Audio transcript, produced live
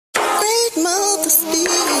Mother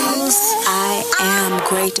speaks. I am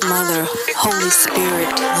Great Mother, Holy Spirit,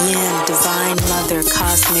 Yin, Divine Mother,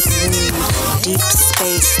 Cosmic Womb, Deep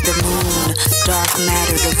Space, the Moon, Dark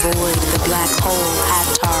Matter, the Void, the Black Hole,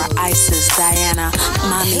 Hathor, Isis, Diana,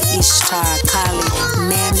 Mommy Ishtar, Kali,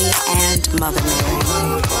 Mammy, and Mother Mary.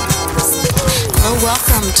 Well,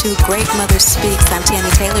 welcome to Great Mother Speaks. I'm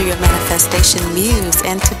Tammy Taylor, your manifestation muse,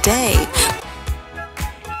 and today,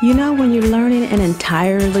 you know, when you're learning an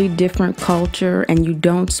entirely different culture and you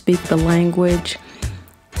don't speak the language,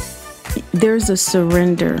 there's a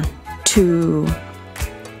surrender to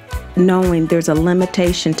knowing there's a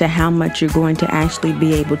limitation to how much you're going to actually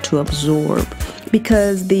be able to absorb.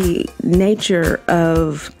 Because the nature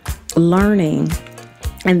of learning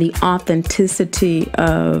and the authenticity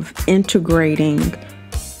of integrating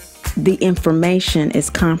the information is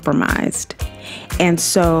compromised. And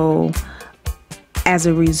so as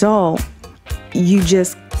a result, you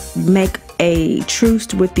just make a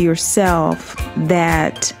truce with yourself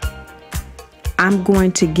that I'm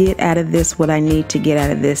going to get out of this what I need to get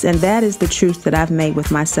out of this. And that is the truce that I've made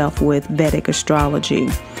with myself with Vedic astrology.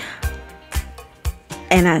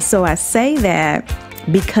 And so I say that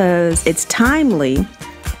because it's timely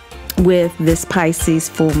with this Pisces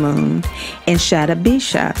full moon in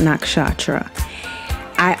Shatabisha Nakshatra.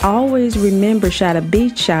 I always remember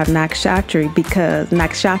Shatabisha Nakshatra because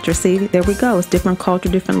Nakshatra, see, there we go. It's different culture,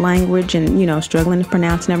 different language, and, you know, struggling to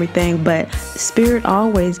pronounce and everything. But Spirit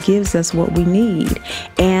always gives us what we need.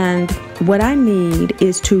 And what I need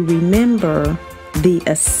is to remember the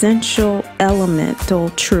essential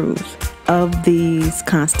elemental truth of these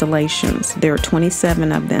constellations. There are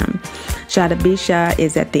 27 of them. Shatabisha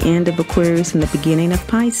is at the end of Aquarius and the beginning of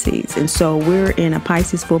Pisces. And so we're in a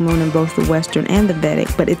Pisces full moon in both the Western and the Vedic.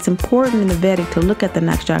 But it's important in the Vedic to look at the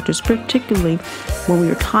nakshatras, particularly when we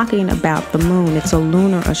are talking about the moon. It's a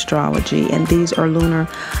lunar astrology, and these are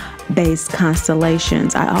lunar-based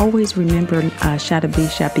constellations. I always remember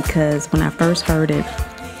Shatabisha because when I first heard it,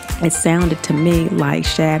 it sounded to me like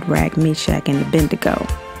Shadrach, Meshach, and Abednego.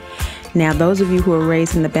 Now, those of you who are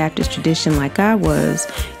raised in the Baptist tradition like I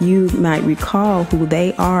was, you might recall who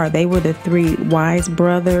they are. They were the three wise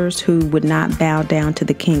brothers who would not bow down to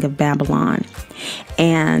the king of Babylon.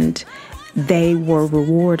 And they were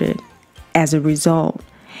rewarded as a result.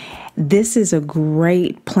 This is a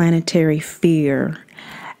great planetary fear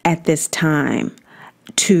at this time,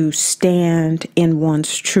 to stand in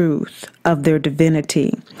one's truth of their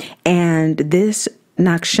divinity. And this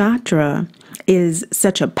nakshatra is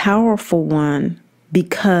such a powerful one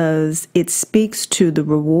because it speaks to the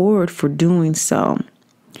reward for doing so.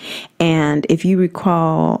 And if you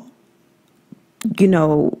recall, you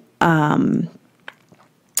know,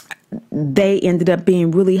 they ended up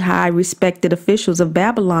being really high respected officials of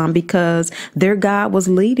Babylon because their God was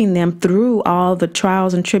leading them through all the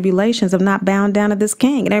trials and tribulations of not bowing down to this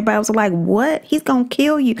king. And everybody was like, what? He's going to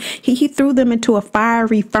kill you. He threw them into a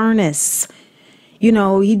fiery furnace. You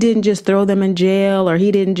know, he didn't just throw them in jail, or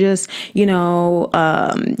he didn't just,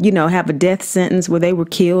 have a death sentence where they were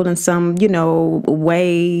killed in some,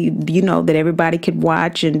 way, that everybody could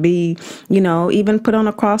watch and be, even put on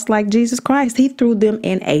a cross like Jesus Christ. He threw them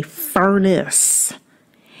in a furnace,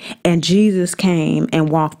 and Jesus came and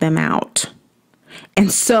walked them out.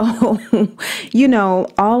 And so,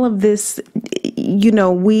 all of this,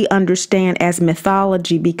 we understand as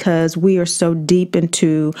mythology because we are so deep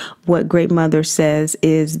into what Great Mother says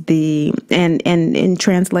is and in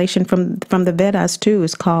translation from the Vedas too,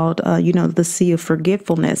 is called, the sea of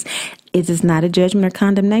forgetfulness. It is not a judgment or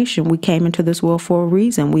condemnation. We came into this world for a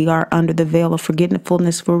reason. We are under the veil of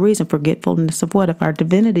forgetfulness for a reason. Forgetfulness of what? Of our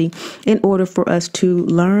divinity, in order for us to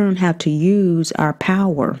learn how to use our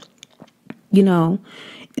power.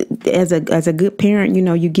 As a good parent,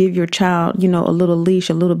 you give your child, a little leash,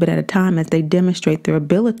 a little bit at a time, as they demonstrate their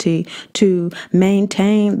ability to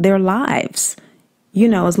maintain their lives.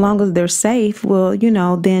 As long as they're safe, well,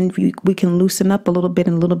 then we can loosen up a little bit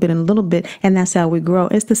and a little bit and a little bit. And that's how we grow.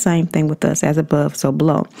 It's the same thing with us, as above, so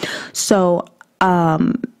below. So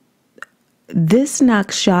this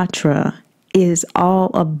nakshatra is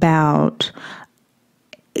all about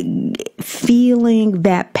feeling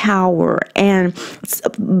that power. And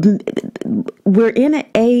we're in an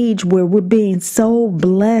age where we're being so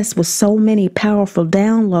blessed with so many powerful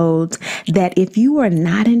downloads that if you are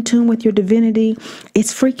not in tune with your divinity,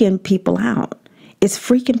 it's freaking people out. It's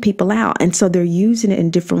freaking people out. And so they're using it in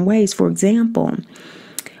different ways. For example,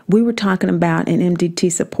 we were talking about an MDT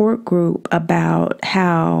support group about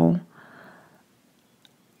how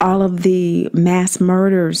all of the mass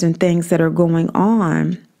murders and things that are going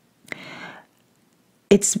on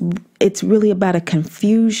it's really about a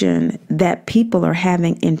confusion that people are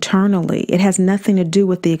having internally. It has nothing to do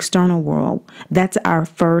with the external world. That's our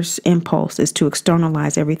first impulse, is to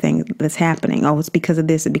externalize everything that's happening. Oh, it's because of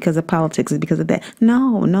this, it's because of politics, it's because of that.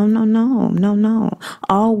 No, no, no, no, no, no.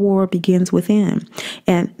 All war begins within.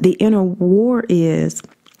 And the inner war is,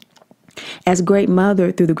 as Great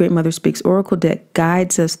Mother, through the Great Mother Speaks Oracle deck,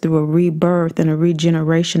 guides us through a rebirth and a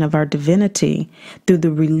regeneration of our divinity, through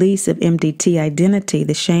the release of MDT identity,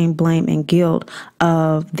 the shame, blame, and guilt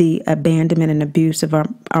of the abandonment and abuse of our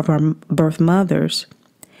birth mothers.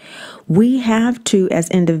 We have to, as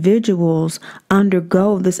individuals,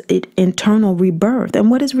 undergo this internal rebirth.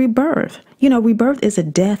 And what is rebirth? You know, rebirth is a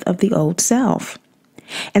death of the old self.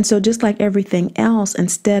 And so just like everything else,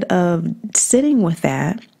 instead of sitting with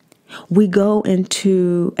that, we go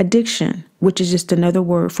into addiction, which is just another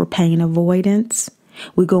word for pain avoidance.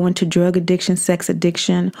 We go into drug addiction, sex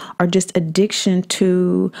addiction, or just addiction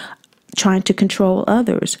to trying to control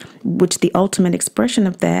others, which the ultimate expression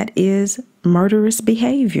of that is murderous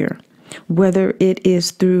behavior, whether it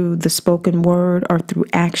is through the spoken word or through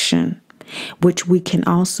action, which we can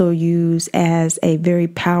also use as a very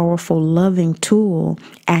powerful, loving tool,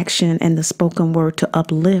 action and the spoken word, to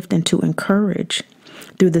uplift and to encourage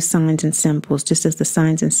through the signs and symbols. Just as the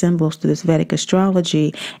signs and symbols through this Vedic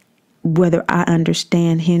astrology, whether I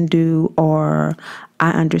understand Hindu or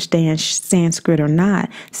I understand Sanskrit or not,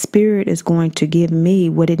 Spirit is going to give me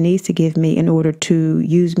what it needs to give me in order to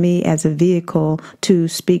use me as a vehicle to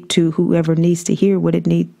speak to whoever needs to hear what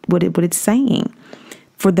it's saying.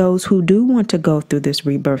 For those who do want to go through this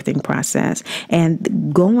rebirthing process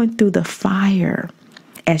and going through the fire,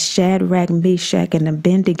 as Shadrach, Meshach, and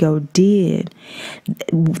Abednego did,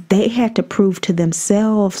 they had to prove to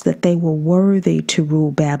themselves that they were worthy to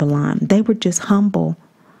rule Babylon. They were just humble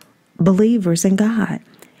believers in God.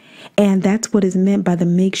 And that's what is meant by the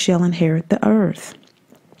meek shall inherit the earth.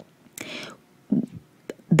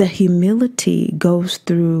 The humility goes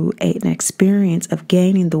through an experience of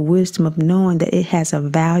gaining the wisdom of knowing that it has a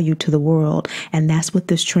value to the world. And that's what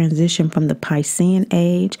this transition from the Piscean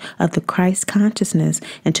age of the Christ consciousness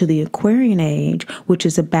into the Aquarian age, which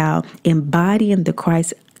is about embodying the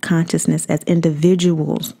Christ consciousness as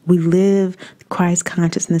individuals. We live Christ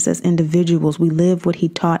consciousness as individuals. We live what he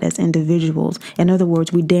taught as individuals. In other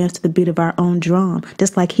words, we dance to the beat of our own drum,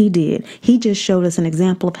 just like he did. He just showed us an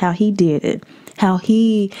example of how he did it, how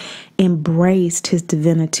he embraced his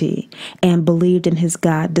divinity and believed in his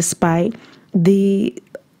God, despite the,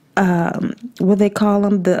 what they call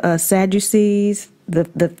them, the Sadducees,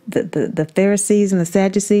 the Pharisees and the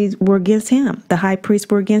Sadducees were against him. The high priests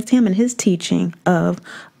were against him and his teaching of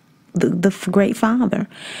the great Father.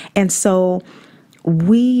 And so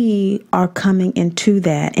we are coming into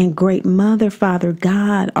that, and Great Mother, Father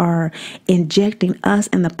God are injecting us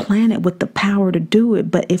and the planet with the power to do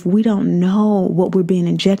it. But if we don't know what we're being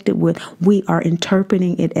injected with, we are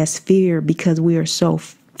interpreting it as fear, because we are so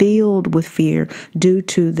filled with fear due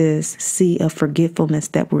to this sea of forgetfulness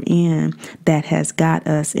that we're in, that has got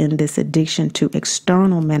us in this addiction to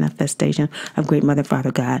external manifestation of Great Mother,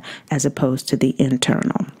 Father God, as opposed to the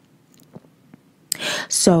internal.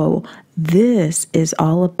 So this is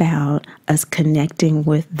all about us connecting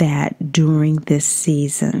with that during this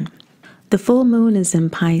season. The full moon is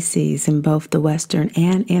in Pisces in both the Western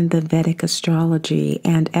and in the Vedic astrology.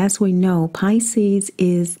 And as we know, Pisces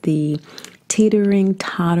is the teetering,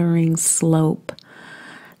 tottering slope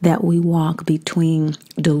that we walk between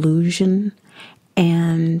delusion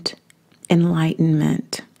and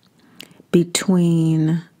enlightenment,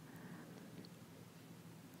 between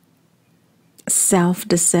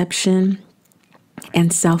self-deception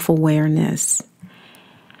and self-awareness.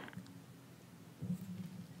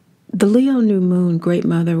 The Leo new moon, Great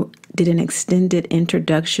Mother did an extended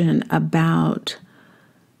introduction about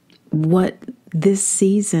what this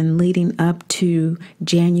season leading up to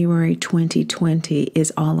January 2020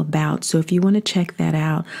 is all about. So if you want to check that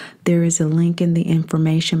out, there is a link in the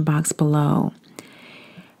information box below.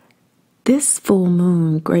 This full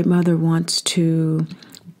moon, Great Mother wants to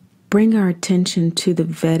bring our attention to the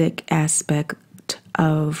Vedic aspect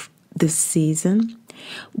of this season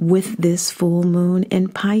with this full moon in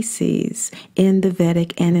Pisces, in the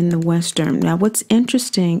Vedic and in the Western. Now, what's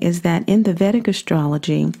interesting is that in the Vedic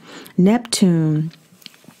astrology, Neptune,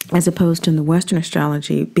 as opposed to in the Western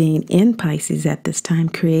astrology, being in Pisces at this time,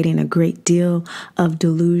 creating a great deal of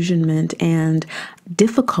delusionment and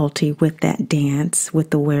difficulty with that dance,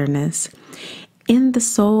 with awareness. In the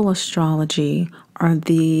soul astrology, are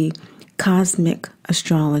the cosmic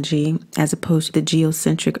astrology as opposed to the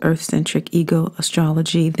geocentric, earth-centric ego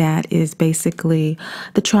astrology that is basically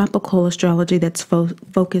the tropical astrology that's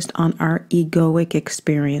focused on our egoic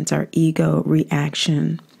experience, our ego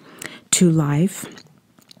reaction to life.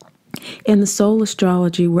 In the soul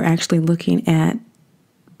astrology, we're actually looking at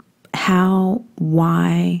how,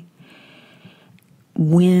 why,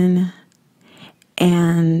 when,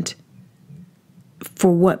 and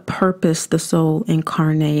for what purpose the soul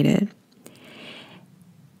incarnated.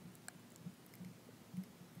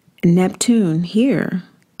 Neptune here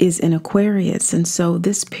is in Aquarius, and so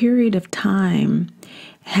this period of time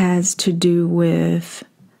has to do with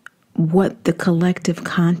what the collective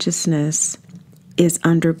consciousness is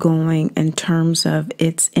undergoing in terms of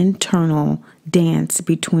its internal dance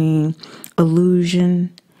between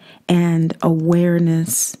illusion and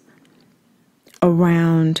awareness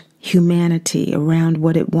around humanity, around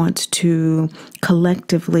what it wants to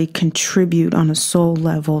collectively contribute on a soul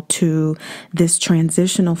level to this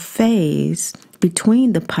transitional phase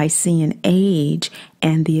between the Piscean age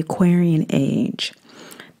and the Aquarian age.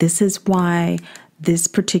 This is why this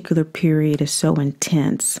particular period is so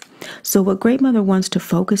intense. So what Great Mother wants to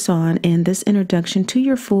focus on in this introduction to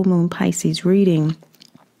your full moon Pisces reading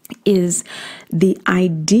is the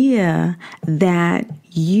idea that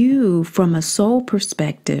you, from a soul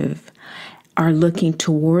perspective, are looking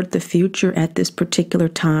toward the future at this particular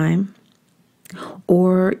time,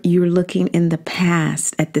 or you're looking in the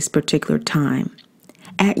past at this particular time,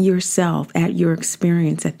 at yourself, at your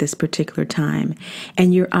experience at this particular time.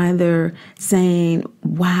 And you're either saying,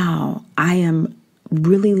 wow, I am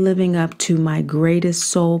really living up to my greatest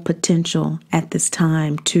soul potential at this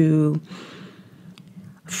time to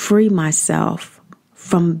free myself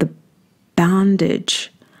from the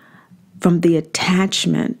bondage, from the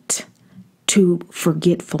attachment to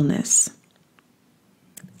forgetfulness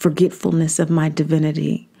of my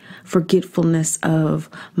divinity, forgetfulness of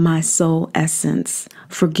my soul essence,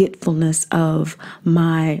 forgetfulness of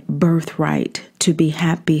my birthright to be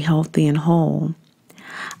happy, healthy, and whole.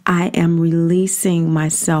 I am releasing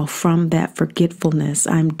myself from that forgetfulness.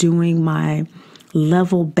 I'm doing my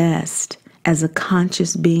level best as a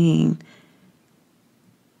conscious being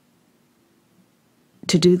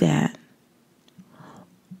to do that.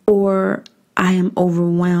 Or I am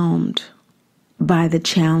overwhelmed by the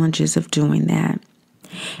challenges of doing that.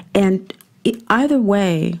 And either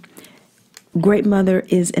way, Great Mother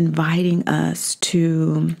is inviting us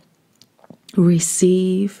to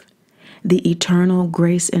receive the eternal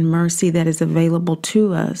grace and mercy that is available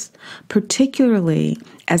to us, particularly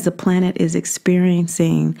as the planet is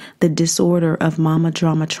experiencing the disorder of mama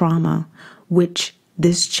drama trauma, which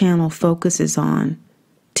this channel focuses on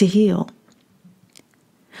to heal.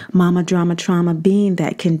 Mama drama trauma being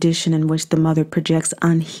that condition in which the mother projects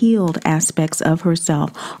unhealed aspects of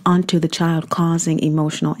herself onto the child, causing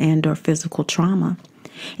emotional and/or physical trauma.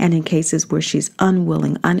 And in cases where she's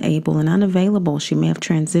unwilling, unable, and unavailable, she may have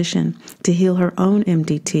transitioned to heal her own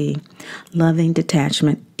MDT. Loving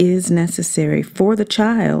detachment is necessary for the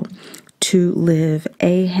child to live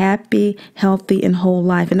a happy, healthy, and whole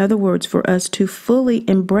life. In other words, for us to fully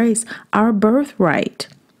embrace our birthright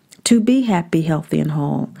to be happy, healthy, and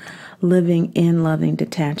whole. Living in loving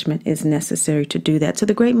detachment is necessary to do that. So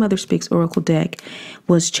the Great Mother Speaks Oracle deck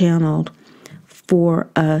was channeled for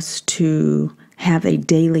us to have a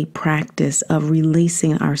daily practice of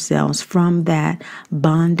releasing ourselves from that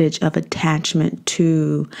bondage of attachment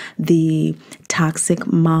to the toxic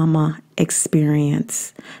mama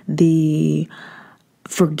experience, the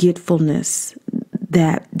forgetfulness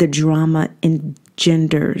that the drama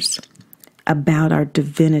engenders about our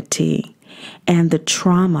divinity, and the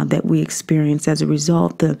trauma that we experience as a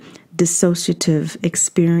result, the dissociative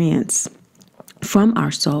experience from our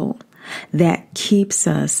soul that keeps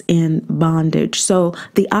us in bondage. So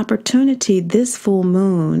the opportunity this full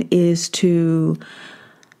moon is to,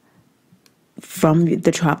 from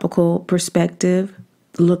the tropical perspective,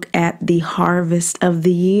 look at the harvest of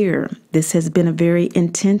the year. This has been a very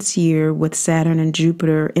intense year with Saturn and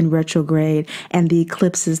Jupiter in retrograde and the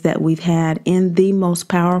eclipses that we've had in the most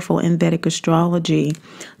powerful in Vedic astrology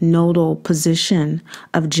nodal position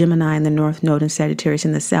of Gemini in the North Node and Sagittarius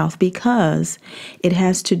in the South, because it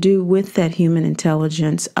has to do with that human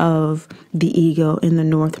intelligence of the ego in the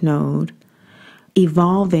North Node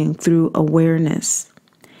evolving through awareness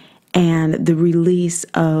and the release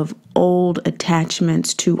of old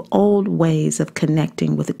attachments to old ways of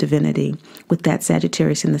connecting with the divinity, with that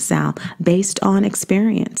Sagittarius in the South, based on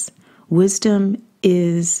experience. Wisdom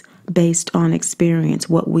is based on experience,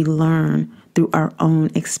 what we learn through our own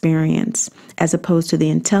experience, as opposed to the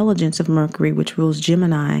intelligence of Mercury, which rules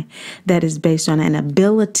Gemini, that is based on an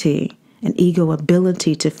ability, an ego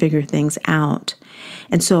ability to figure things out.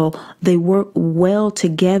 And so they work well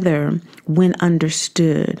together when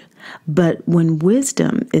understood. But when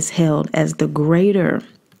wisdom is held as the greater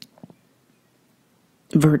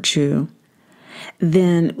virtue,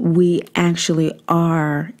 then we actually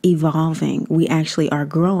are evolving. We actually are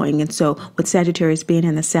growing. And so with Sagittarius being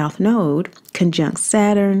in the South Node, conjunct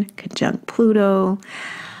Saturn, conjunct Pluto,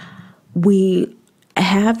 we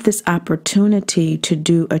have this opportunity to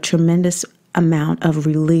do a tremendous amount of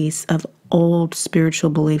release of old spiritual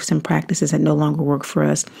beliefs and practices that no longer work for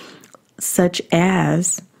us, such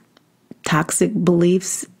as toxic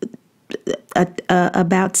beliefs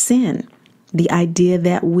about sin, the idea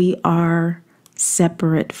that we are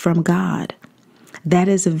separate from God. That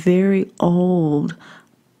is a very old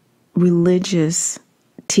religious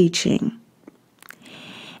teaching.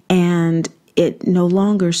 And it no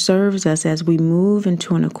longer serves us as we move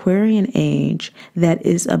into an Aquarian age that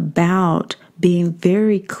is about being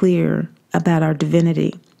very clear about our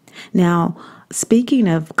divinity. Now, speaking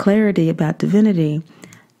of clarity about divinity,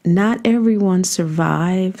 not everyone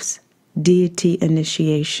survives deity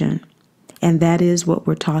initiation. And that is what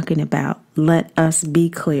we're talking about. Let us be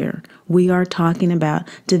clear. We are talking about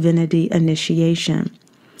divinity initiation,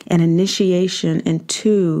 an initiation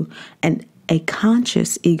into a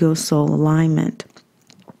conscious ego-soul alignment.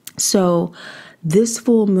 So this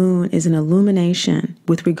full moon is an illumination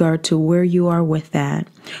with regard to where you are with that.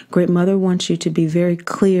 Great Mother wants you to be very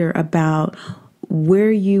clear about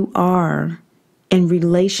where you are in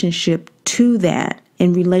relationship to that,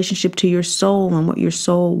 in relationship to your soul and what your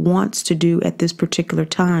soul wants to do at this particular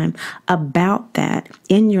time about that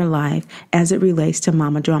in your life as it relates to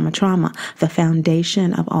mama drama trauma, the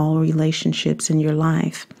foundation of all relationships in your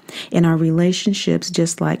life. In our relationships,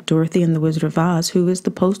 just like Dorothy and the Wizard of Oz, who is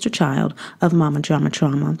the poster child of mama drama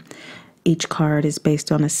trauma, each card is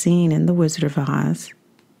based on a scene in the Wizard of Oz.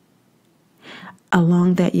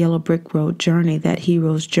 Along that yellow brick road journey, that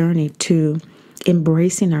hero's journey to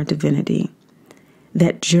embracing our divinity,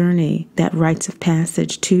 that journey, that rites of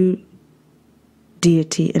passage to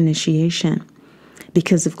deity initiation.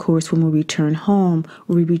 Because, of course, when we return home,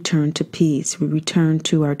 we return to peace. We return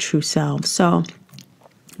to our true self. So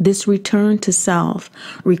this return to self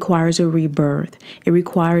requires a rebirth. It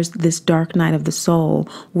requires this dark night of the soul,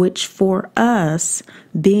 which for us,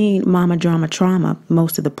 being mama drama trauma,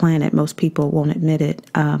 most of the planet, most people won't admit it.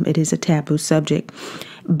 It is a taboo subject.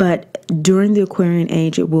 But during the Aquarian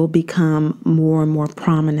age, it will become more and more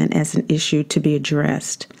prominent as an issue to be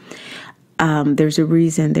addressed. There's a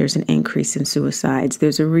reason there's an increase in suicides.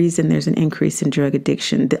 There's a reason there's an increase in drug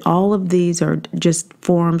addiction. All of these are just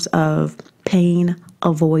forms of pain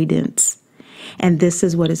avoidance. And this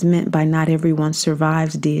is what is meant by not everyone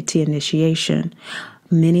survives deity initiation.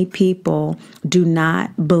 Many people do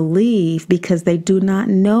not believe because they do not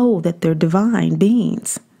know that they're divine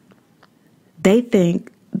beings. They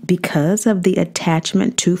think because of the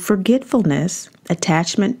attachment to forgetfulness,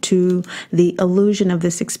 attachment to the illusion of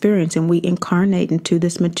this experience, and we incarnate into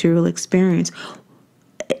this material experience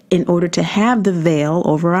in order to have the veil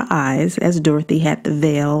over our eyes, as Dorothy had the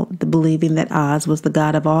veil, the believing that Oz was the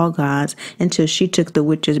god of all gods, until she took the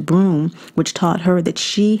witch's broom, which taught her that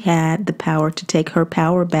she had the power to take her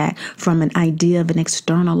power back from an idea of an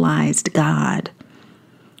externalized God.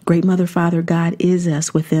 Great Mother, Father, God is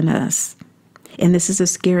us, within us. And this is a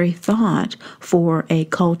scary thought for a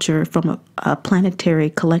culture from a planetary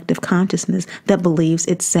collective consciousness that believes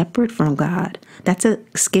it's separate from God. That's a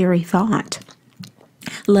scary thought,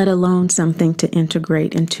 let alone something to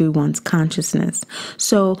integrate into one's consciousness.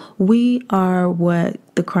 So we are what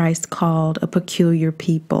the Christ called a peculiar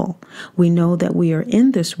people. We know that we are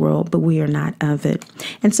in this world, but we are not of it.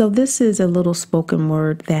 And so this is a little spoken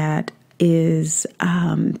word that is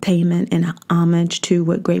payment and homage to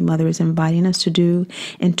what Great Mother is inviting us to do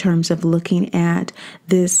in terms of looking at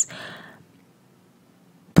this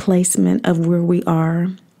placement of where we are.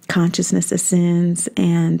 Consciousness ascends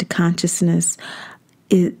and consciousness,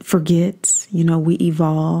 it forgets. We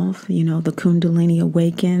evolve. The Kundalini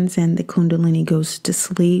awakens and the Kundalini goes to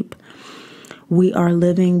sleep. We are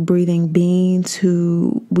living, breathing beings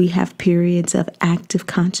who we have periods of active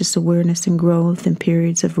conscious awareness and growth and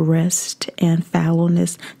periods of rest and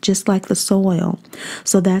fallowness, just like the soil.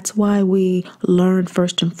 So that's why we learn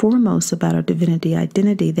first and foremost about our divinity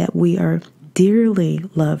identity, that we are dearly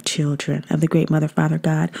loved children of the great Mother, Father,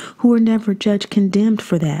 God, who are never judged, condemned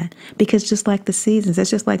for that. Because just like the seasons, that's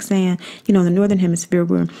just like saying, in the Northern Hemisphere,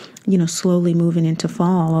 we're, slowly moving into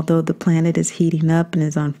fall, although the planet is heating up and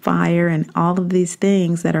is on fire and all of these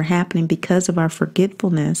things that are happening because of our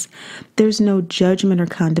forgetfulness. There's no judgment or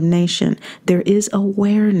condemnation. There is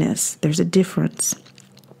awareness. There's a difference.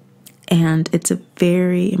 And it's a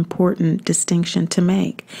very important distinction to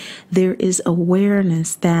make. There is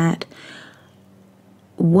awareness that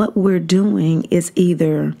what we're doing is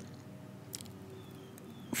either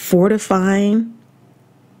fortifying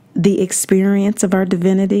the experience of our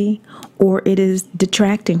divinity or it is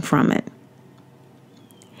detracting from it.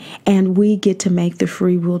 And we get to make the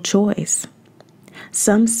free will choice.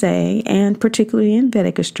 Some say, and particularly in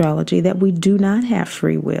Vedic astrology, that we do not have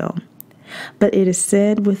free will. But it is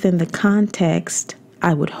said within the context,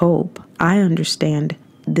 I would hope, I understand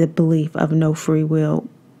the belief of no free will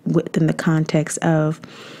within the context of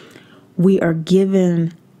we are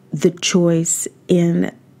given the choice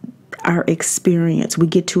in our experience. We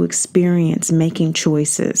get to experience making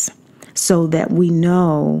choices so that we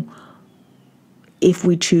know if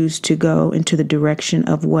we choose to go into the direction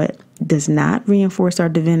of what does not reinforce our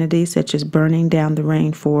divinity, such as burning down the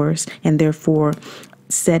rainforest and therefore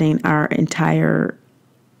setting our entire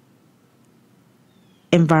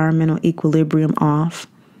environmental equilibrium off,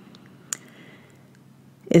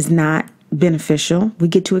 is not beneficial. We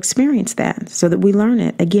get to experience that so that we learn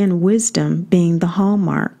it. Again, wisdom being the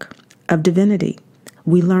hallmark of divinity.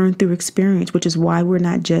 We learn through experience, which is why we're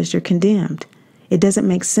not judged or condemned. It doesn't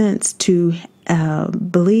make sense to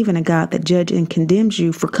believe in a God that judges and condemns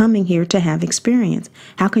you for coming here to have experience.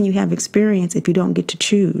 How can you have experience if you don't get to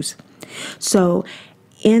choose? So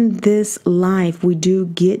in this life, we do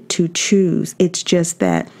get to choose. It's just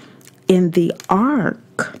that in the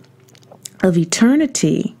arc of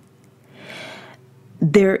eternity,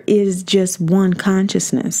 there is just one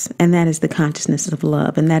consciousness, and that is the consciousness of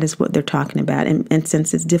love. And that is what they're talking about. And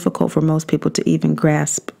since it's difficult for most people to even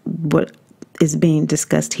grasp what is being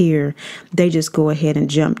discussed here, they just go ahead and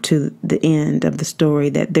jump to the end of the story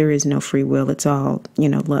that there is no free will. It's all,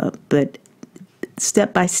 love. But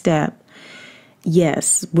step by step,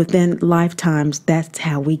 yes, within lifetimes, that's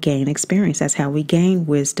how we gain experience. That's how we gain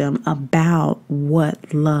wisdom about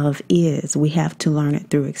what love is. We have to learn it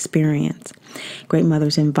through experience. Great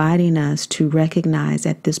Mother's inviting us to recognize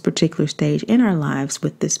at this particular stage in our lives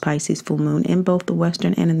with this Pisces full moon in both the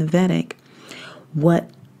Western and in the Vedic, what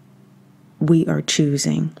we are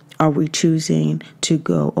choosing. Are we choosing to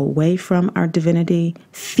go away from our divinity,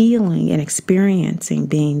 feeling and experiencing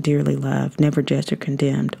being dearly loved, never judged or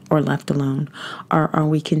condemned, or left alone? Or are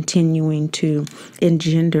we continuing to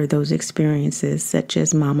engender those experiences, such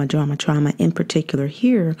as mama drama trauma, in particular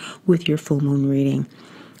here with your full moon reading,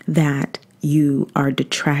 that you are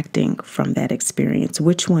detracting from that experience?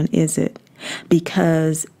 Which one is it?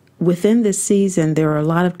 Because within this season, there are a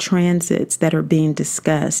lot of transits that are being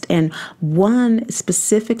discussed. And one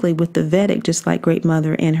specifically with the Vedic, just like Great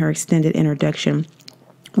Mother in her extended introduction,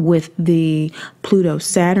 with the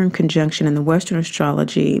Pluto-Saturn conjunction in the Western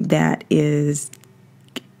astrology that has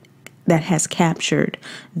captured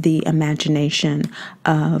the imagination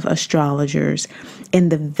of astrologers. In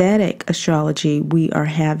the Vedic astrology, we are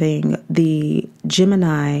having the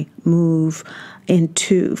Gemini move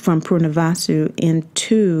from Purnavasu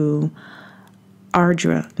into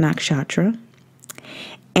Ardra Nakshatra,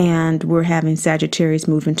 and we're having Sagittarius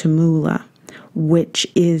move into Mula, which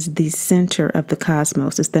is the center of the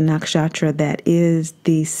cosmos. It's the nakshatra that is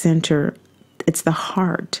the center. It's the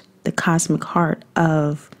heart, the cosmic heart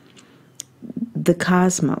of the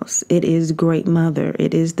cosmos. It is Great Mother.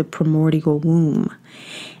 It is the primordial womb.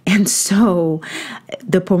 And so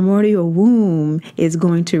the primordial womb is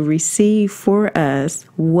going to receive for us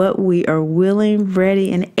what we are willing,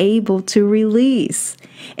 ready, and able to release.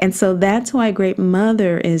 And so that's why Great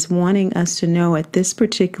Mother is wanting us to know at this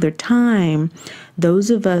particular time, those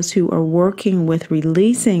of us who are working with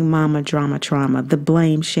releasing mama drama trauma, the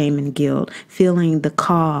blame, shame, and guilt, feeling the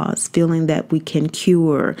cause, feeling that we can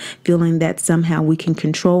cure, feeling that somehow we can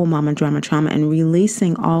control mama drama trauma, and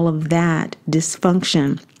releasing all of that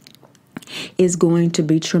dysfunction is going to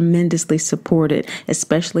be tremendously supported,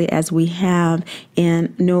 especially as we have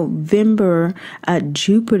in November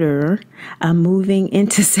Jupiter moving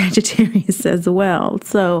into Sagittarius as well.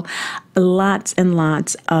 So lots and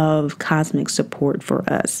lots of cosmic support for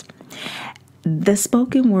us. The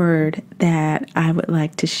spoken word that I would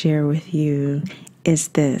like to share with you is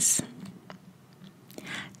this: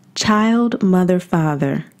 child, mother,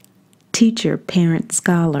 father, teacher, parent,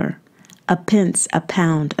 scholar, a pence, a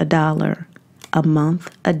pound, a dollar, a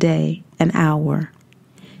month, a day, an hour.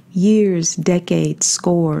 Years, decades,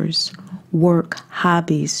 scores. Work,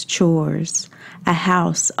 hobbies, chores. A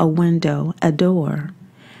house, a window, a door.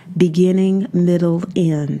 Beginning, middle,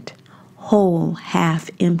 end. Whole, half,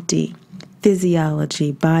 empty.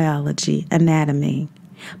 Physiology, biology, anatomy.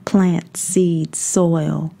 Plant, seed,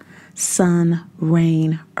 soil. Sun,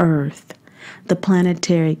 rain, earth. The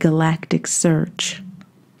planetary galactic search.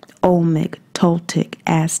 Olmec, Toltec,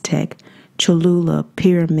 Aztec, Cholula,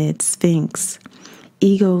 pyramid, sphinx.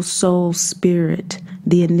 Ego, soul, spirit,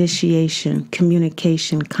 the initiation,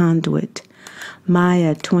 communication, conduit.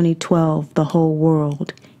 Maya 2012, the whole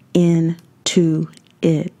world, into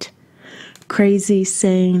it. Crazy,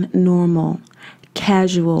 sane, normal,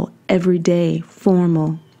 casual, everyday,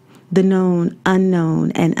 formal. The known,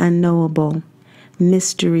 unknown, and unknowable.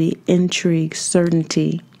 Mystery, intrigue,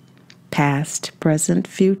 certainty. Past, present,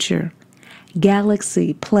 future.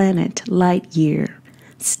 Galaxy, planet, light year.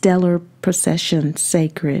 Stellar procession,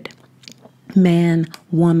 sacred. Man,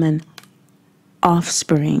 woman,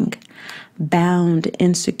 offspring. Bound,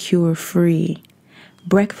 insecure, free.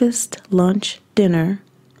 Breakfast, lunch, dinner.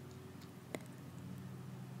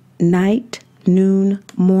 Night, noon,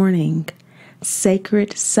 morning.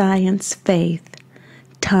 Sacred, science, faith.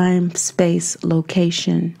 Time, space,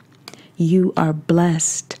 location. You are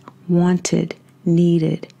blessed, wanted,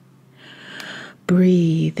 needed.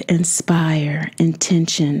 Breathe, inspire,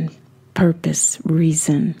 intention, purpose,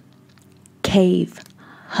 reason. Cave,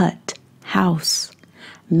 hut, house.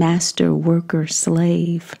 Master, worker,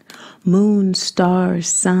 slave. Moon, stars,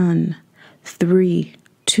 sun. 3,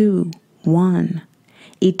 2, 1.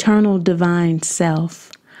 Eternal divine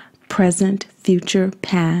self. Present, future,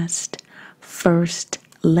 past. First,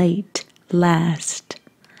 late, last.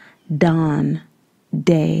 Dawn,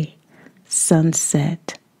 day,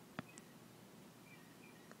 sunset.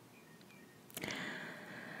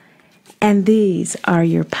 And these are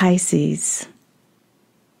your Pisces.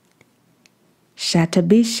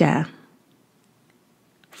 Shatabisha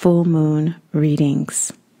full moon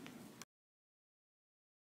readings.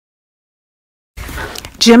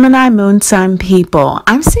 Gemini moon sign people,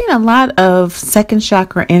 I'm seeing a lot of second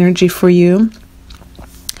chakra energy for you.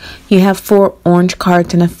 You have 4 orange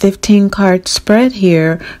cards and a 15 card spread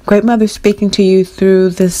here. Great Mother speaking to you through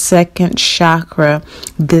the second chakra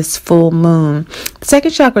this full moon. The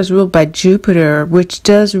second chakra is ruled by Jupiter, which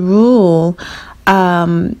does rule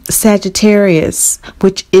Sagittarius,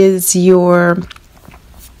 which is your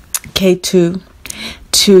K2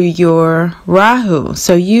 to your Rahu.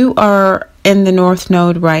 So you are in the North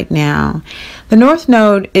Node right now. The North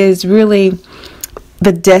Node is really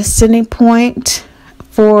the destiny point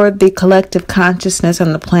for the collective consciousness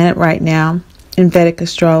on the planet right now in Vedic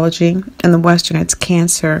astrology. In the Western, it's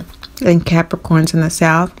Cancer and Capricorn's in the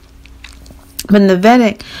South. But in the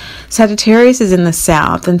Vedic, Sagittarius is in the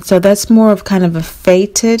South, and so that's more of kind of a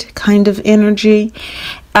fated kind of energy.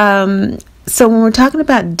 So when we're talking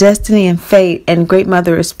about destiny and fate, and Great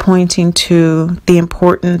Mother is pointing to the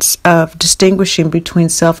importance of distinguishing between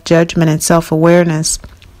self-judgment and self-awareness,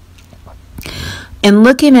 and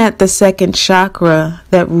looking at the second chakra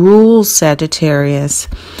that rules Sagittarius,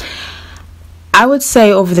 I would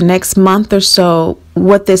say over the next month or so,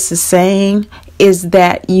 what this is saying is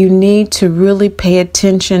that you need to really pay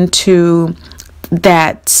attention to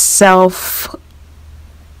that self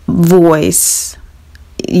voice,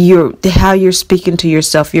 how you're speaking to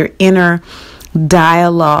yourself, your inner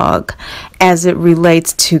dialogue as it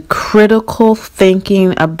relates to critical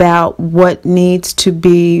thinking about what needs to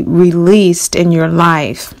be released in your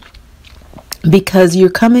life, because you're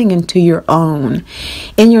coming into your own.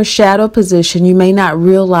 In your shadow position, you may not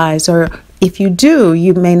realize, or if you do,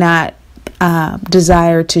 you may not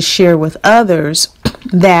desire to share with others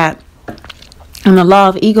that in the law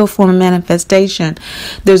of ego form and manifestation,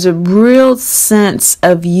 there's a real sense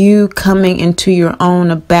of you coming into your own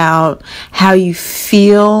about how you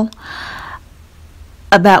feel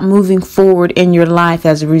about moving forward in your life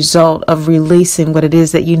as a result of releasing what it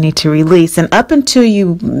is that you need to release. And up until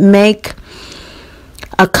you make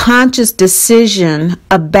a conscious decision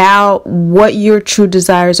about what your true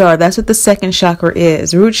desires are. That's what the second chakra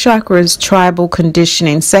is. Root chakra is tribal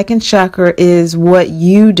conditioning. Second chakra is what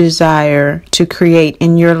you desire to create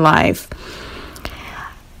in your life.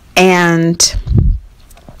 And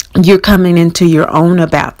you're coming into your own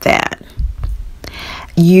about that.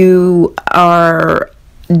 You are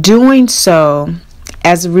doing so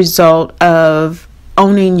as a result of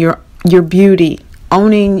owning your beauty,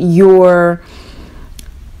 owning your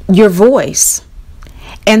voice.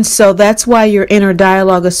 And so that's why your inner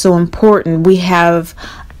dialogue is so important. We have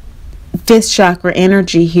 5th chakra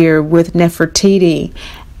energy here with Nefertiti,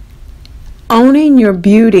 owning your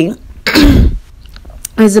beauty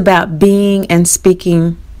is about being and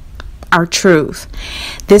speaking our truth.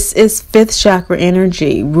 This is fifth chakra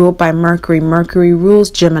energy ruled by Mercury. Mercury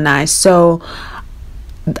rules Gemini. So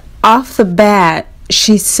off the bat,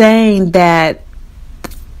 she's saying that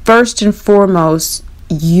first and foremost,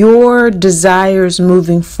 your desires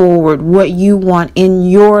moving forward, what you want in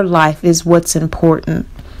your life is what's important.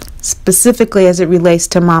 Specifically as it relates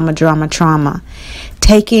to mama drama trauma.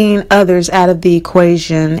 Taking others out of the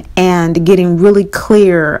equation and getting really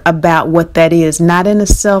clear about what that is, not in a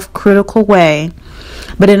self-critical way,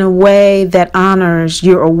 but in a way that honors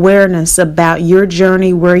your awareness about your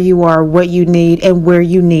journey, where you are, what you need, and where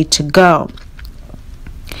you need to go.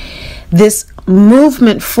 This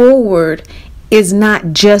movement forward is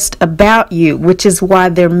not just about you, which is why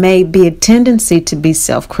there may be a tendency to be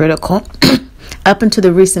self-critical. Up until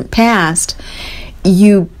the recent past,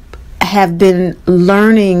 you have been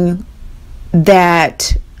learning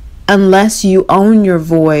that unless you own your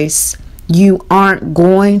voice, you aren't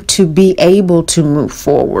going to be able to move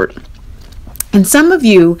forward. And some of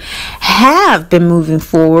you have been moving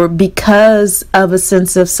forward because of a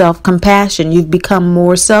sense of self-compassion. You've become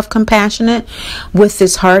more self-compassionate with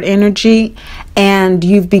this heart energy, and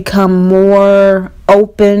you've become more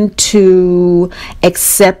open to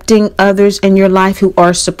accepting others in your life who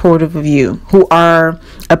are supportive of you, who are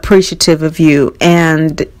appreciative of you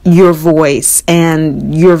and your voice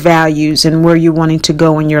and your values and where you're wanting to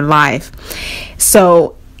go in your life.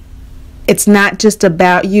 So it's not just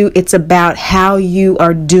about you, it's about how you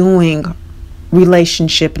are doing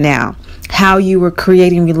relationship now. How you are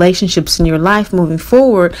creating relationships in your life moving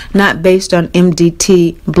forward, not based on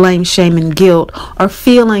MDT, blame, shame, and guilt, or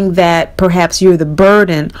feeling that perhaps you're the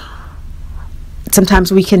burden.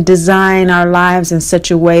 Sometimes we can design our lives in such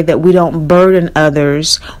a way that we don't burden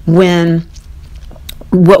others when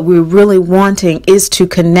what we're really wanting is to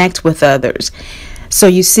connect with others. So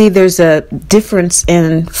you see there's a difference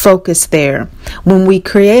in focus there. When we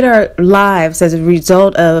create our lives as a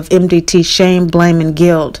result of MDT, shame, blame, and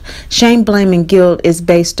guilt. Shame, blame, and guilt is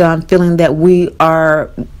based on feeling that we are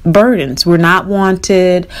burdens. We're not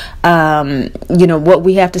wanted. What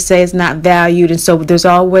we have to say is not valued. And so there's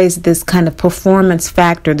always this kind of performance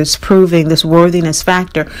factor, this proving, this worthiness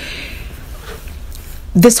factor.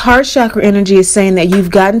 This heart chakra energy is saying that you've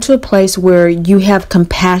gotten to a place where you have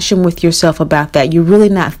compassion with yourself about that. You're really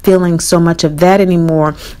not feeling so much of that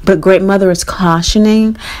anymore. But Great Mother is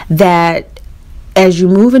cautioning that as you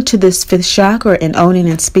move into this fifth chakra and owning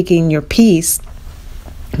and speaking your peace,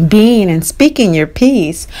 being and speaking your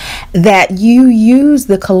peace, that you use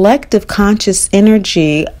the collective conscious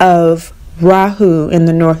energy of Rahu in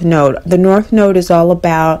the North Node. The North Node is all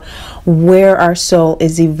about where our soul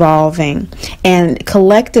is evolving. And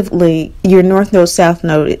collectively, your North Node, South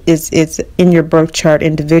Node is in your birth chart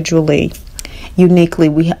individually. Uniquely,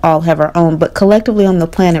 we all have our own. But collectively on the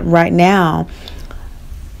planet right now,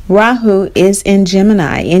 Rahu is in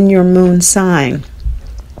Gemini, in your moon sign.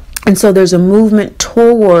 And so there's a movement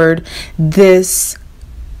toward this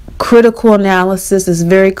critical analysis, is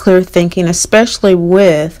very clear thinking, especially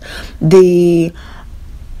with the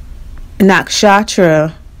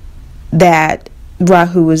nakshatra that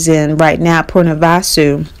Rahu is in right now,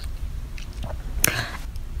 Purnavasu.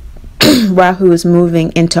 Rahu is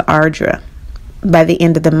moving into Ardra by the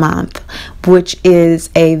end of the month, which is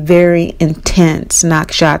a very intense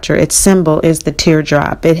nakshatra. Its symbol is the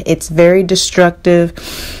teardrop. It's very destructive.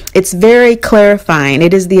 It's very clarifying.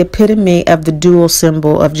 It is the epitome of the dual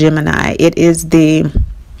symbol of Gemini. It is the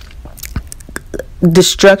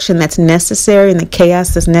destruction that's necessary and the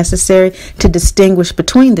chaos that's necessary to distinguish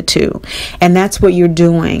between the two. And that's what you're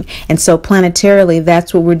doing. And so planetarily,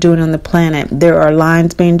 that's what we're doing on the planet. There are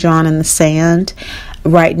lines being drawn in the sand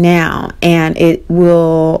right now, and it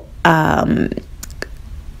will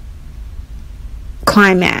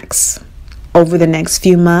climax over the next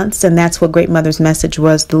few months. And that's what Great Mother's message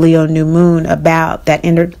was, the Leo new moon, about that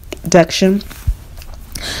introduction.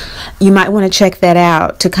 You might want to check that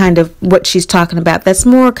out to kind of what she's talking about. That's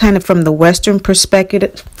more kind of from the Western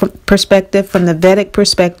perspective, from the Vedic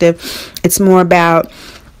perspective. It's more about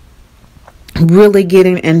really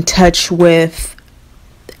getting in touch with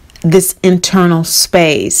this internal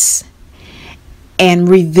space and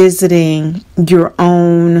revisiting your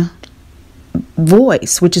own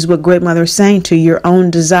voice, which is what Great Mother is saying, to your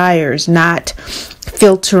own desires, not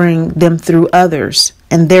filtering them through others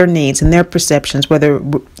and their needs and their perceptions, whether,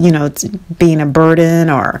 it's being a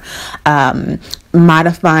burden or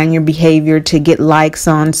modifying your behavior to get likes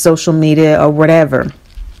on social media or whatever.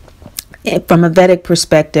 From a Vedic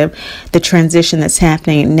perspective, the transition that's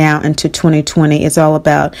happening now into 2020 is all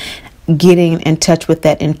about getting in touch with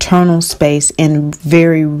that internal space in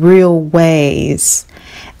very real ways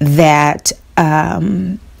that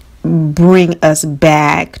bring us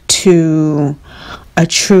back to a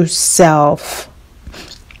true self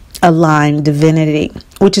aligned divinity,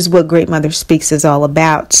 which is what Great Mother Speaks is all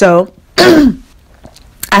about. So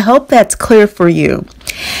I hope that's clear for you,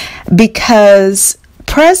 because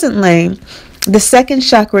presently the second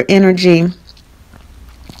chakra energy,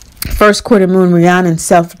 first quarter moon, Rihanna, and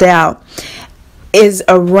self-doubt is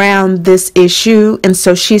around this issue. And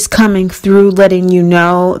so she's coming through letting you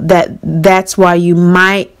know that that's why you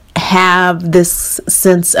might have this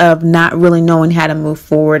sense of not really knowing how to move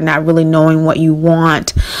forward, not really knowing what you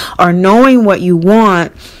want, or knowing what you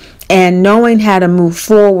want and knowing how to move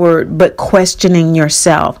forward, but questioning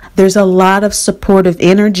yourself. There's a lot of supportive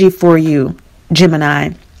energy for you,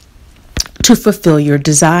 Gemini, to fulfill your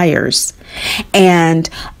desires. And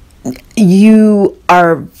you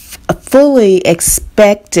are fully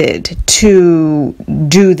expected to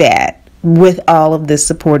do that with all of this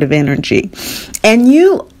supportive energy. And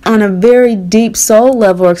you, on a very deep soul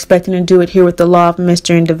level, are expecting to do it here with the law of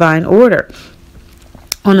mystery and divine order.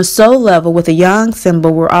 On a soul level, with a yang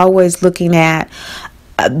symbol, we're always looking at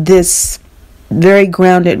this very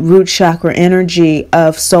grounded root chakra energy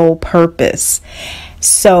of soul purpose.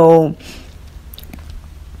 So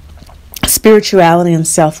spirituality and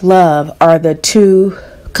self-love are the two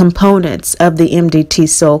components of the MDT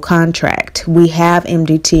soul contract. We have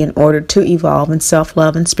MDT in order to evolve in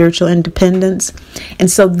self-love and spiritual independence. And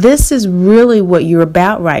so this is really what you're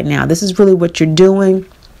about right now. This is really what you're doing.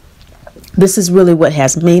 This is really what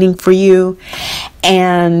has meaning for you.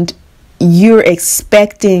 And you're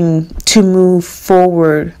expecting to move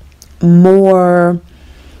forward more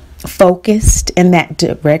focused in that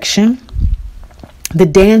direction. The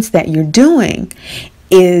dance that you're doing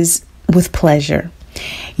is with pleasure.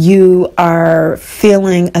 You are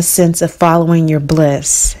feeling a sense of following your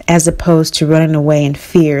bliss as opposed to running away in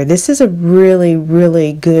fear. This is a really,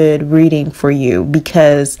 really good reading for you,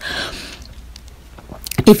 because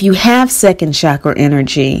if you have second chakra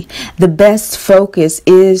energy, the best focus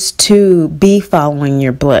is to be following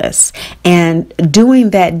your bliss. And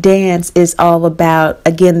doing that dance is all about,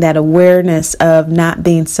 again, that awareness of not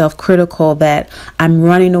being self-critical, that I'm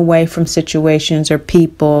running away from situations or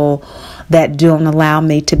people that don't allow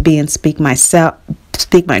me to be and speak my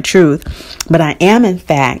truth. But I am, in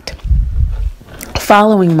fact,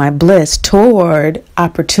 following my bliss toward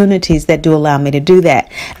opportunities that do allow me to do that.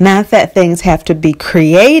 Not that things have to be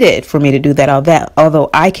created for me to do that, although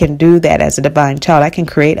I can do that as a divine child. I can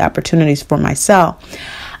create opportunities for myself.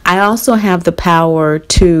 I also have the power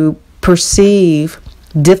to perceive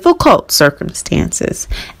difficult circumstances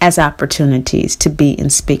as opportunities to be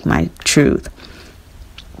and speak my truth.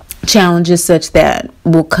 Challenges such that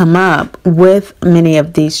will come up with many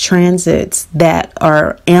of these transits that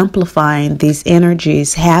are amplifying these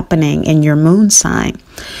energies happening in your moon sign.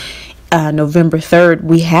 November 3rd,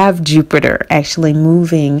 we have Jupiter actually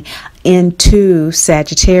moving into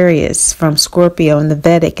Sagittarius from Scorpio in the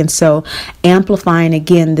Vedic. And so amplifying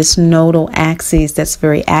again this nodal axis that's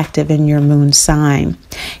very active in your moon sign.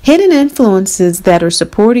 Hidden influences that are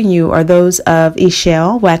supporting you are those of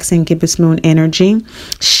Ishel, waxing gibbous moon energy,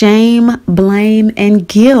 shame, blame, and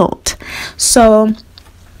guilt. So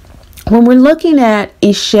when we're looking at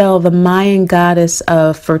Ishel, the Mayan goddess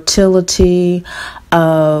of fertility,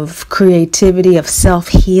 of creativity, of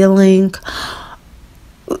self-healing,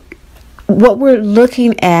 what we're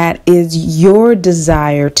looking at is your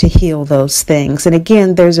desire to heal those things. And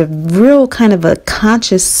again, there's a real kind of a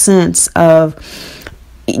conscious sense of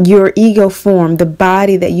your ego form, the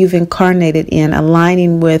body that you've incarnated in,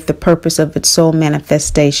 aligning with the purpose of its soul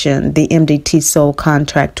manifestation, the MDT soul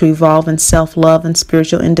contract, to evolve in self-love and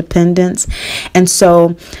spiritual independence. And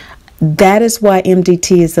so that is why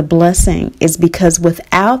MDT is a blessing, is because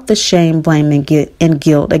without the shame, blame, and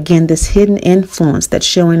guilt, again, this hidden influence that's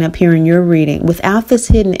showing up here in your reading, without this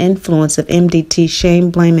hidden influence of MDT, shame,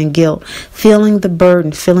 blame, and guilt, feeling the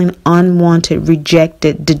burden, feeling unwanted,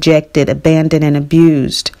 rejected, dejected, abandoned, and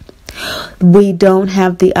abused, we don't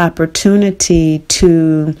have the opportunity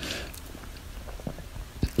to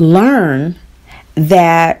learn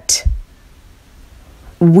that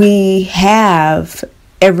we have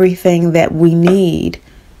everything that we need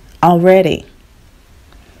already.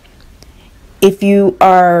 If you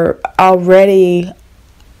are already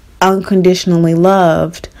unconditionally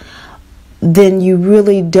loved, then you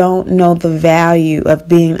really don't know the value of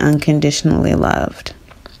being unconditionally loved,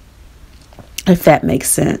 if that makes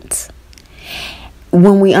sense.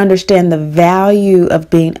 When we understand the value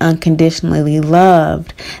of being unconditionally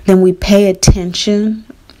loved, then we pay attention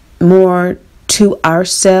more to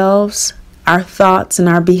ourselves, our thoughts and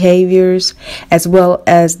our behaviors, as well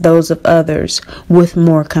as those of others, with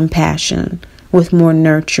more compassion, with more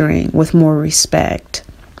nurturing, with more respect.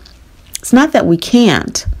 It's not that we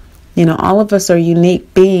can't. All of us are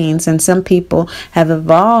unique beings, and some people have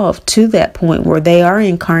evolved to that point where they are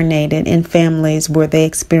incarnated in families where they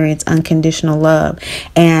experience unconditional love.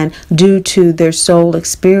 And due to their soul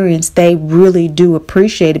experience, they really do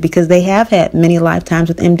appreciate it because they have had many lifetimes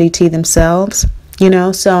with MDT themselves,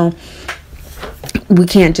 so we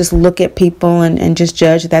can't just look at people and just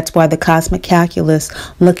judge. That's why the cosmic calculus,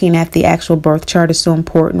 looking at the actual birth chart, is so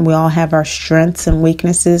important. We all have our strengths and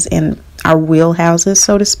weaknesses in our wheelhouses,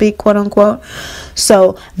 so to speak, quote unquote.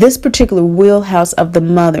 So this particular wheelhouse of the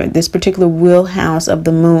mother, this particular wheelhouse of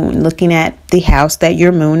the moon, looking at the house that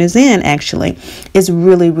your moon is in, actually, is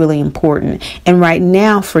really, really important. And right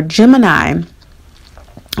now for Gemini,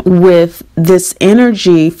 with this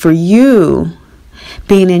energy for you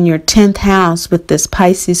being in your 10th house with this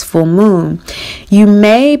Pisces full moon, you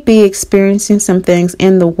may be experiencing some things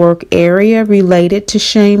in the work area related to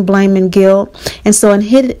shame, blame, and guilt. And so a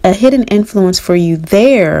hidden influence for you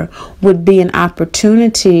there would be an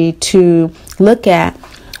opportunity to look at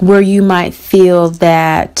where you might feel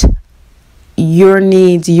that your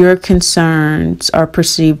needs, your concerns are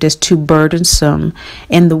perceived as too burdensome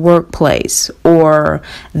in the workplace, or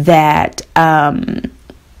that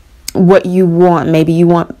what you want, maybe you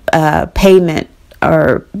want payment,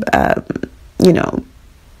 or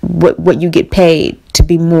what you get paid to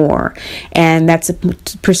be more, and that's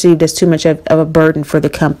perceived as too much of a burden for the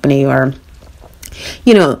company. Or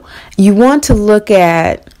you want to look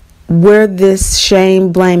at where this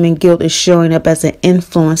shame, blame, and guilt is showing up as an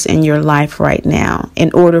influence in your life right now,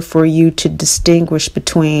 in order for you to distinguish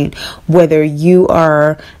between whether you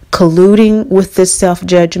are colluding with this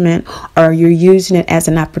self-judgment, or you're using it as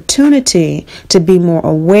an opportunity to be more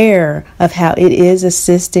aware of how it is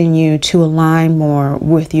assisting you to align more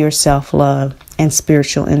with your self-love and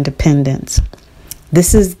spiritual independence.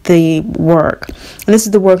 This is the work. And this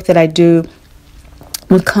is the work that I do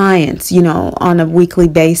with clients, on a weekly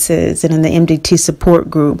basis, and in the MDT support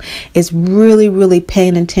group, is really, really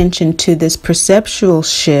paying attention to this perceptual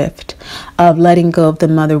shift of letting go of the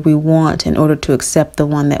mother we want in order to accept the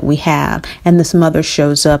one that we have. And this mother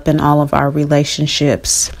shows up in all of our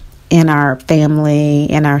relationships, in our family,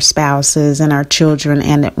 in our spouses, in our children,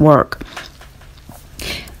 and at work.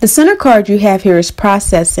 The center card you have here is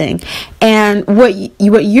processing, and what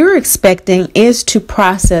you're expecting is to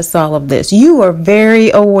process all of this. You are very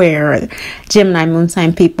aware, Gemini moon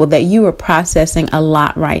sign people, that you are processing a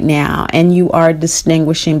lot right now, and you are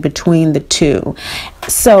distinguishing between the two.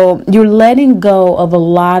 So you're letting go of a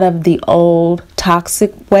lot of the old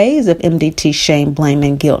toxic ways of MDT, shame, blame,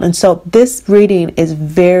 and guilt. And so this reading is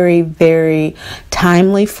very, very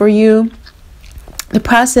timely for you. The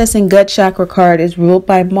processing gut chakra card is ruled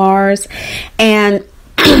by Mars, and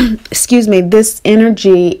excuse me, this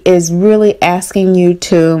energy is really asking you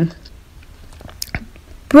to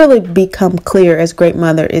really become clear, as Great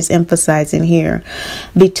Mother is emphasizing here,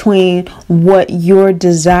 between what your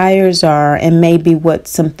desires are and maybe what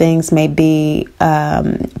some things may be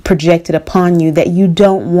projected upon you that you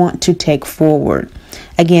don't want to take forward.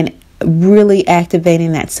 Again, really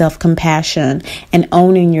activating that self-compassion and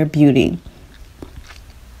owning your beauty.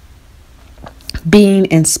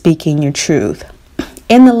 Being and speaking your truth.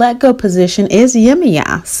 In the let go position is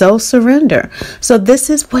Yemaya, soul surrender. So this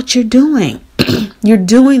is what you're doing. You're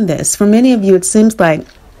doing this. For many of you, it seems like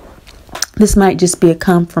this might just be a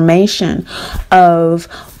confirmation of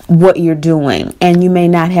what you're doing, and you may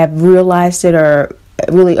not have realized it or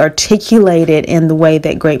really articulated in the way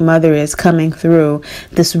that Great Mother is coming through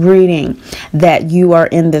this reading, that you are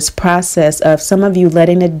in this process of, some of you,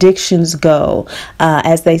 letting addictions go,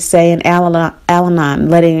 as they say in Al-Anon,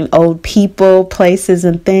 letting old people, places,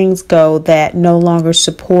 and things go that no longer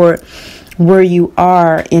support where you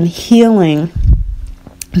are in healing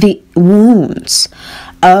the wounds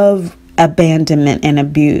of abandonment and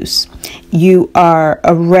abuse. You are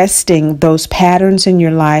arresting those patterns in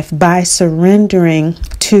your life by surrendering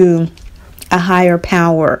to a higher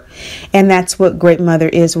power. And that's what Great Mother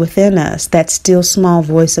is within us, that still small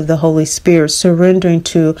voice of the Holy Spirit, surrendering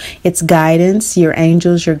to its guidance, your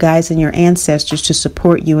angels, your guides, and your ancestors to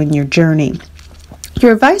support you in your journey.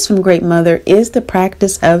 Your advice from Great Mother is the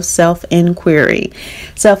practice of self-inquiry.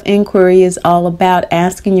 Self-inquiry is all about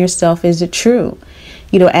asking yourself, is it true?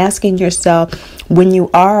 Asking yourself, when you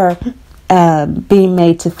are being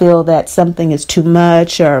made to feel that something is too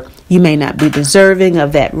much, or you may not be deserving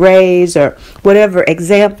of that raise, or whatever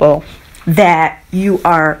example, that you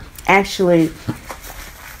are actually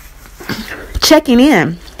checking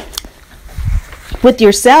in with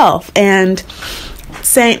yourself and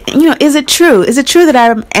saying, is it true? Is it true that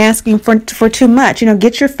I'm asking for too much?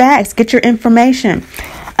 Get your facts, get your information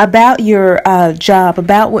about your job,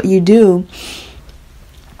 about what you do,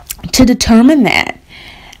 to determine that.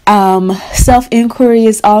 Self-inquiry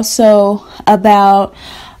is also about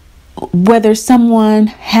whether someone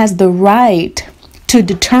has the right to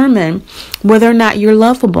determine whether or not you're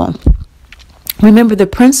lovable. Remember the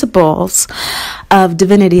principles of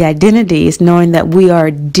divinity identities, knowing that we are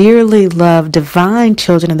dearly loved divine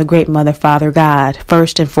children of the great Mother, Father, God,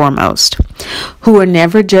 first and foremost, who are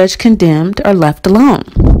never judged, condemned, or left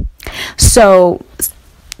alone. So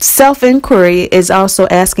self-inquiry is also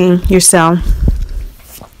asking yourself,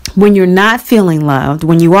 when you're not feeling loved,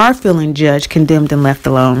 when you are feeling judged, condemned, and left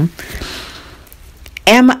alone,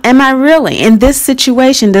 am I really in this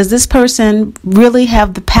situation? Does this person really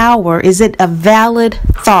have the power? Is it a valid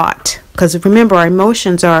thought? Because remember, our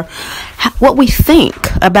emotions are what we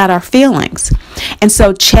think about our feelings. And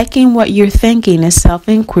so checking what you're thinking is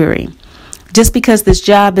self-inquiry. Just because this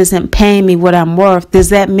job isn't paying me what I'm worth, does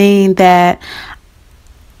that mean that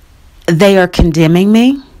they are condemning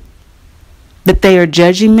me? That they are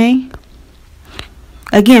judging me?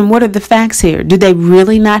 Again, what are the facts here? Do they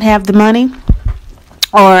really not have the money?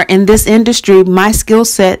 Or in this industry, my skill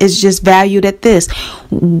set is just valued at this.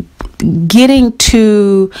 Getting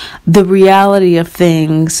to the reality of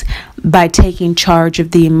things by taking charge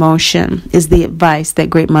of the emotion is the advice that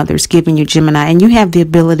Great Mother's giving you, Gemini. And you have the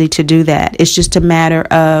ability to do that. It's just a matter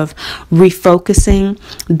of refocusing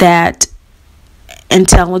that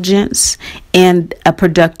intelligence in a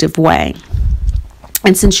productive way.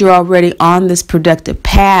 And since you're already on this productive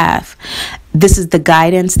path, this is the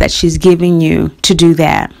guidance that she's giving you to do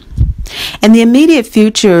that. In the immediate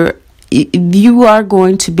future, you are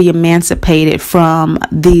going to be emancipated from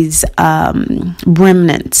these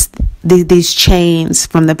remnants, these chains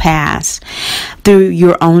from the past, through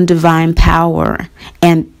your own divine power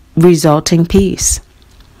and resulting peace.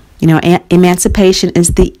 Emancipation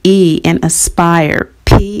is the E in aspire.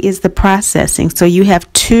 P is the processing. So you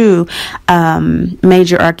have two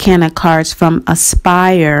major arcana cards from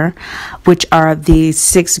Aspire, which are the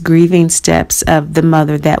 6 grieving steps of the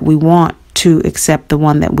mother that we want to accept the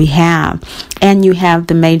one that we have. And you have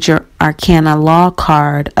the major arcana law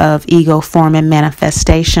card of ego, form, and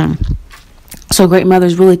manifestation. So Great Mother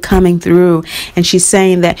is really coming through, and she's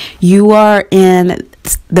saying that you are in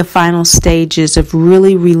the final stages of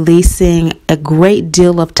really releasing a great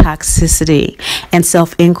deal of toxicity, and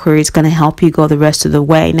self-inquiry is going to help you go the rest of the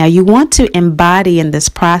way. Now, you want to embody in this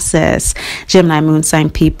process, Gemini moon sign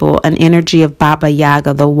people, an energy of Baba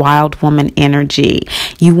Yaga, the wild woman energy.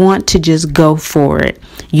 You want to just go for it.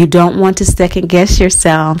 You don't want to second guess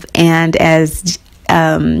yourself. And as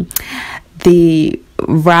the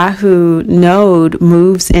Rahu node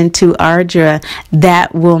moves into Ardra,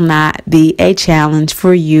 that will not be a challenge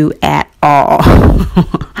for you at all.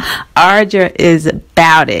 Ardra is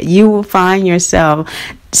about it. You will find yourself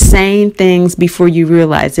saying things before you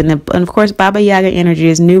realize it. And of course, Baba Yaga energy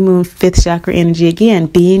is new moon, 5th chakra energy. Again,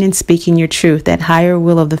 being and speaking your truth, that higher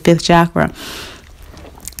will of the 5th chakra.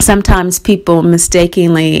 Sometimes people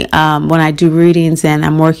mistakenly, when I do readings and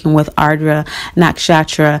I'm working with Ardra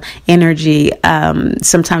Nakshatra energy,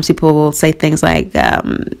 sometimes people will say things like,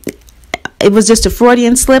 it was just a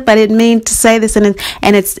Freudian slip. I didn't mean to say this. And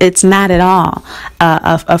it's not at all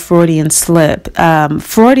a Freudian slip.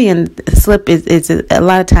 Freudian slip is a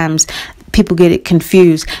lot of times people get it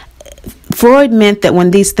confused. Freud meant that when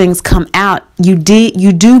these things come out, you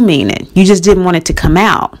do mean it. You just didn't want it to come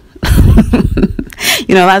out.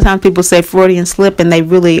 A lot of times people say Freudian slip and they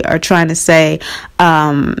really are trying to say,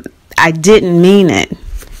 I didn't mean it.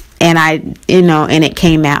 And and it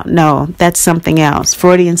came out. No, that's something else.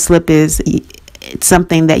 Freudian slip is it's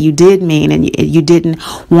something that you did mean and you didn't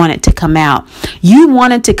want it to come out. You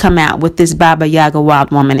wanted to come out with this Baba Yaga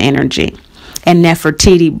wild woman energy and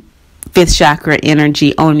Nefertiti 5th chakra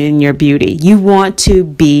energy, owning your beauty. You want to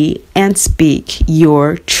be and speak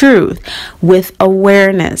your truth with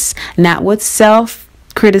awareness, not with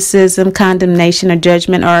self-criticism, condemnation, or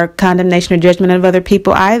judgment, or condemnation or judgment of other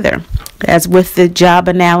people either. As with the job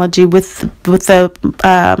analogy with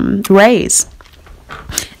the raise.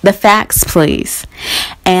 The facts, please.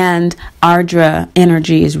 And Ardra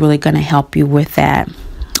energy is really going to help you with that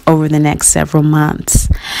over the next several months.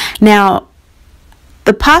 Now,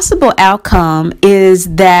 the possible outcome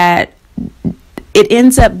is that it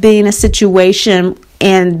ends up being a situation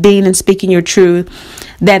and being and speaking your truth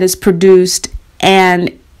that is produced and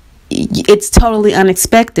it's totally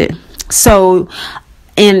unexpected. So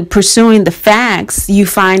in pursuing the facts, you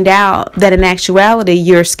find out that in actuality,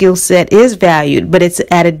 your skill set is valued, but it's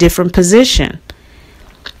at a different position.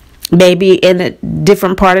 Maybe in a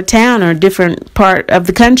different part of town or a different part of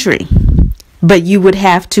the country. But you would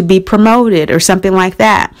have to be promoted or something like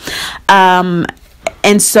that.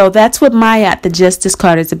 And so that's what Mayat, the Justice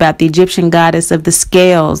card, is about. The Egyptian goddess of the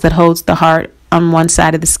scales that holds the heart on one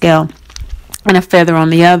side of the scale and a feather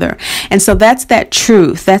on the other. And so that's that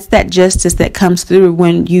truth. That's that justice that comes through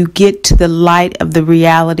when you get to the light of the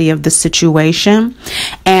reality of the situation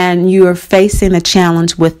and you are facing the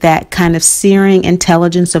challenge with that kind of searing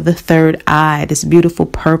intelligence of the third eye, this beautiful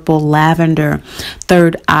purple lavender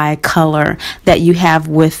third eye color that you have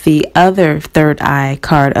with the other third eye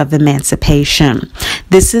card of emancipation.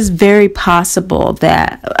 This is very possible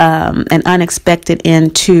that an unexpected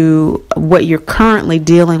end to what you're currently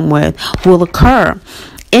dealing with will occur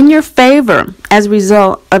in your favor as a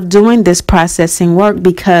result of doing this processing work,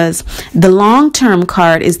 because the long-term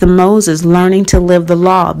card is the Moses learning to live the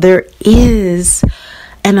law. There is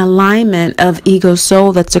an alignment of ego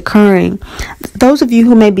soul that's occurring. Those of you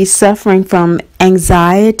who may be suffering from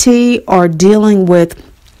anxiety or dealing with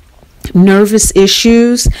nervous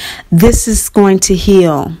issues, this is going to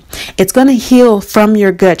heal. It's going to heal from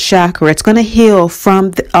your gut chakra. It's going to heal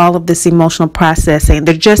from all of this emotional processing.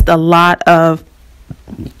 There's just a lot of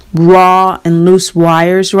raw and loose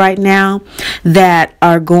wires right now that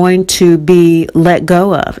are going to be let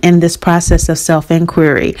go of in this process of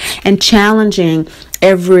self-inquiry and challenging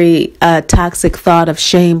every toxic thought of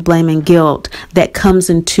shame, blame, and guilt that comes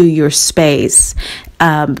into your space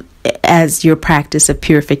as your practice of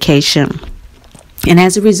purification. And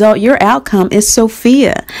as a result, your outcome is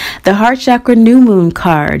Sophia, the heart chakra new moon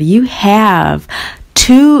card. You have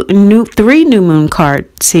three new moon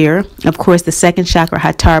cards here. Of course, the second chakra,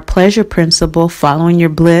 Hatara pleasure principle, following your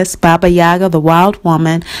bliss, Baba Yaga, the wild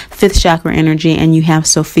woman, fifth chakra energy, and you have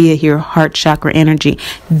Sophia here, heart chakra energy.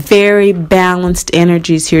 Very balanced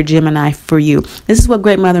energies here, Gemini, for you. This is what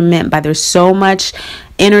Great Mother meant by there's so much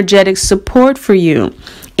energetic support for you.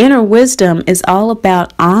 Inner wisdom is all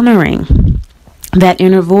about honoring that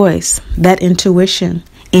inner voice, that intuition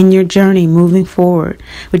in your journey moving forward,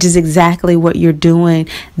 which is exactly what you're doing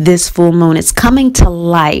this full moon. It's coming to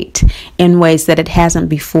light in ways that it hasn't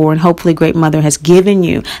before, and hopefully Great Mother has given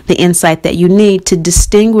you the insight that you need to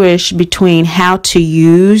distinguish between how to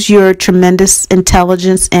use your tremendous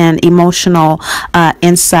intelligence and emotional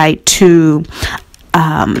insight to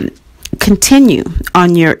continue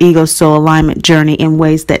on your ego soul alignment journey in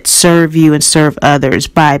ways that serve you and serve others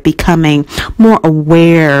by becoming more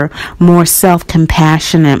aware, more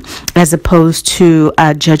self-compassionate, as opposed to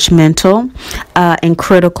judgmental and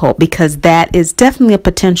critical, because that is definitely a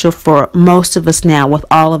potential for most of us now with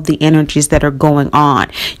all of the energies that are going on.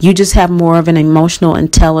 You just have more of an emotional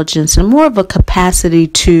intelligence and more of a capacity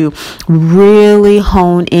to really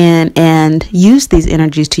hone in and use these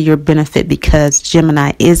energies to your benefit, because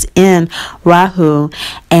Gemini is in Rahu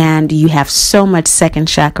and you have so much second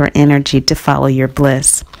chakra energy to follow your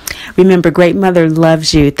bliss. Remember, Great Mother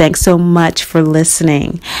loves you. Thanks so much for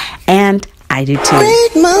listening. And I do too.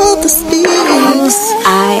 Great Mother speaks.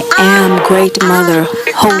 I am Great Mother,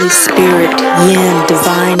 Holy Spirit, Yin,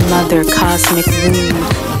 Divine Mother, Cosmic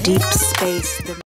Womb, Deep Space.